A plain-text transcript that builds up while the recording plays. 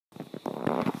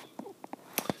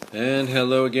And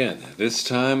hello again. This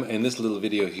time in this little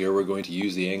video here we're going to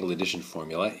use the angle addition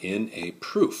formula in a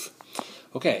proof.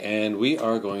 Okay, and we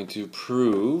are going to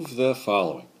prove the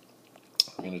following.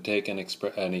 We're going to take an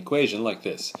equation like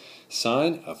this.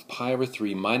 Sine of pi over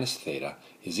 3 minus theta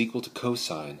is equal to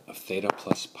cosine of theta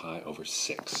plus pi over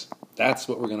 6. That's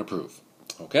what we're going to prove.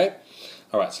 Okay?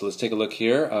 Alright, so let's take a look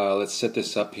here. Let's set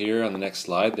this up here on the next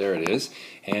slide. There it is.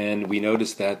 And we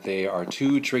notice that they are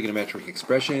two trigonometric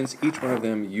expressions, each one of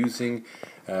them using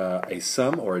a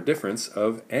sum or a difference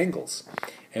of angles.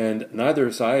 And neither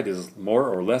side is more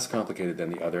or less complicated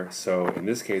than the other, so in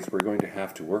this case we're going to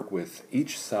have to work with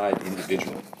each side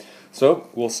individually. So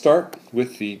we'll start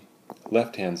with the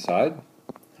left-hand side.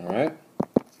 Alright,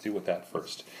 let's deal with that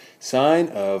first. Sine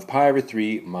of pi over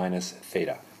 3 minus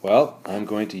theta. Well, I'm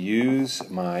going to use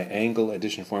my angle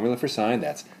addition formula for sine.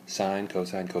 That's sine,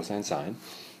 cosine, cosine, sine.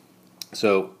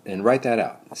 So, and write that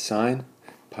out. Sine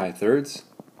pi thirds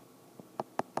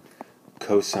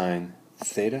cosine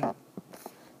theta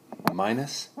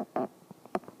minus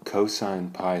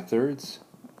cosine pi thirds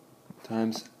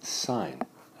times sine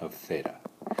of theta.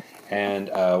 And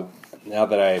now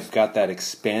that I've got that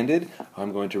expanded,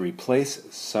 I'm going to replace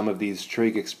some of these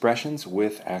trig expressions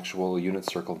with actual unit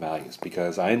circle values,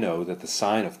 because I know that the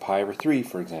sine of pi over 3,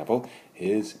 for example,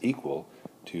 is equal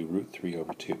to root 3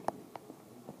 over 2.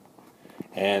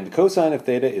 And the cosine of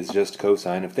theta is just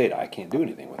cosine of theta. I can't do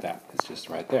anything with that. It's just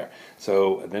right there.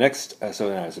 So the next, so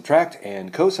then I subtract,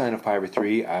 and cosine of pi over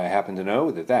 3, I happen to know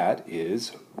that that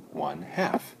is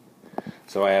 1/2.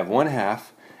 So I have 1/2.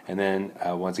 And then,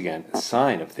 once again,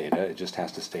 sine of theta, it just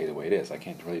has to stay the way it is. I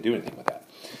can't really do anything with that.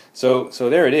 So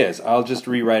there it is. I'll just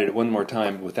rewrite it one more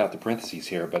time without the parentheses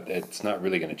here, but it's not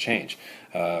really going to change.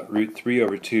 Root 3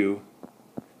 over 2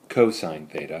 cosine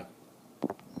theta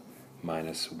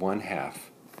minus 1/2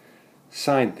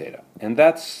 sine theta. And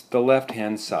that's the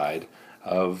left-hand side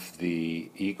of the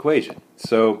equation.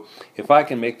 So if I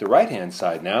can make the right-hand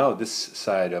side now, this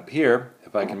side up here,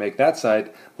 if I can make that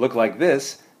side look like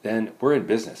this, then we're in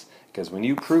business. Because when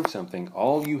you prove something,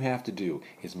 all you have to do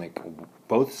is make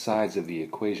both sides of the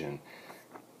equation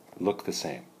look the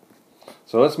same.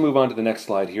 So let's move on to the next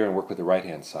slide here and work with the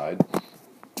right-hand side.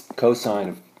 Cosine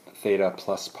of theta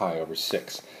plus pi over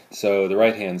 6. So the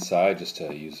right-hand side, just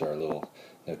to use our little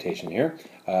notation here,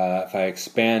 if I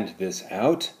expand this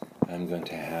out, I'm going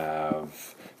to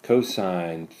have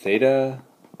cosine theta.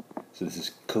 So this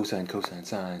is cosine, cosine,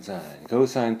 sine, sine.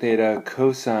 Cosine theta,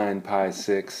 cosine pi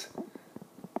 6.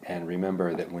 And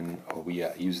remember that when we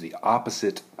use the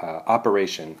opposite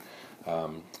operation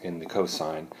in the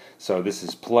cosine, so this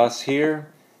is plus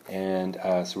here, and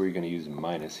so we're going to use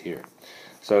minus here.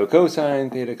 So cosine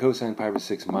theta, cosine pi over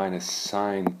 6 minus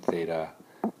sine theta,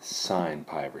 sine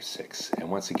pi over 6.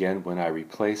 And once again, when I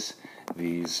replace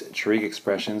these trig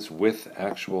expressions with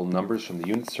actual numbers from the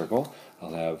unit circle,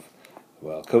 I'll have,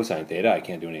 well, cosine theta, I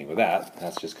can't do anything with that.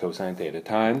 That's just cosine theta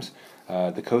times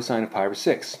the cosine of pi over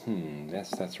 6.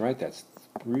 That's right. That's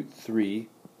root 3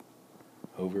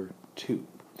 over 2.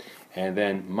 And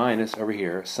then minus over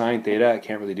here, sine theta, I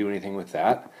can't really do anything with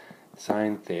that.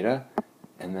 Sine theta,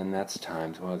 and then that's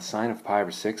times, well, the sine of pi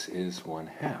over 6 is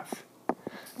 1/2.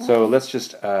 So let's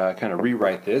just kind of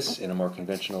rewrite this in a more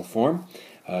conventional form.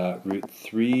 Root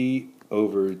 3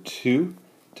 over 2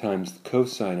 times the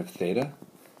cosine of theta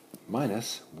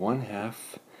minus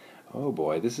 1/2. Oh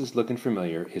boy, this is looking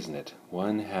familiar, isn't it?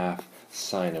 1/2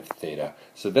 sine of theta.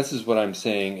 So this is what I'm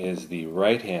saying is the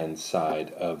right-hand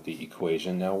side of the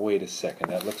equation. Now wait a second,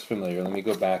 that looks familiar. Let me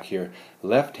go back here.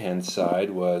 Left-hand side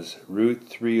was root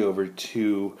 3 over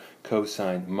 2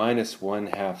 cosine minus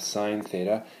 1/2 sine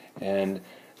theta, and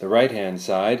the right-hand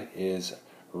side is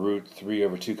root 3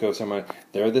 over 2 cosine.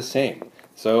 They're the same.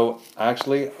 So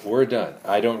actually, we're done.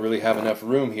 I don't really have enough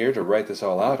room here to write this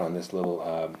all out on this little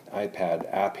iPad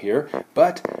app here,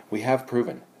 but we have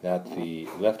proven that the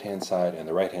left-hand side and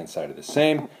the right-hand side are the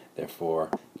same, therefore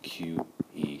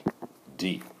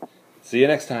QED. See you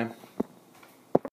next time.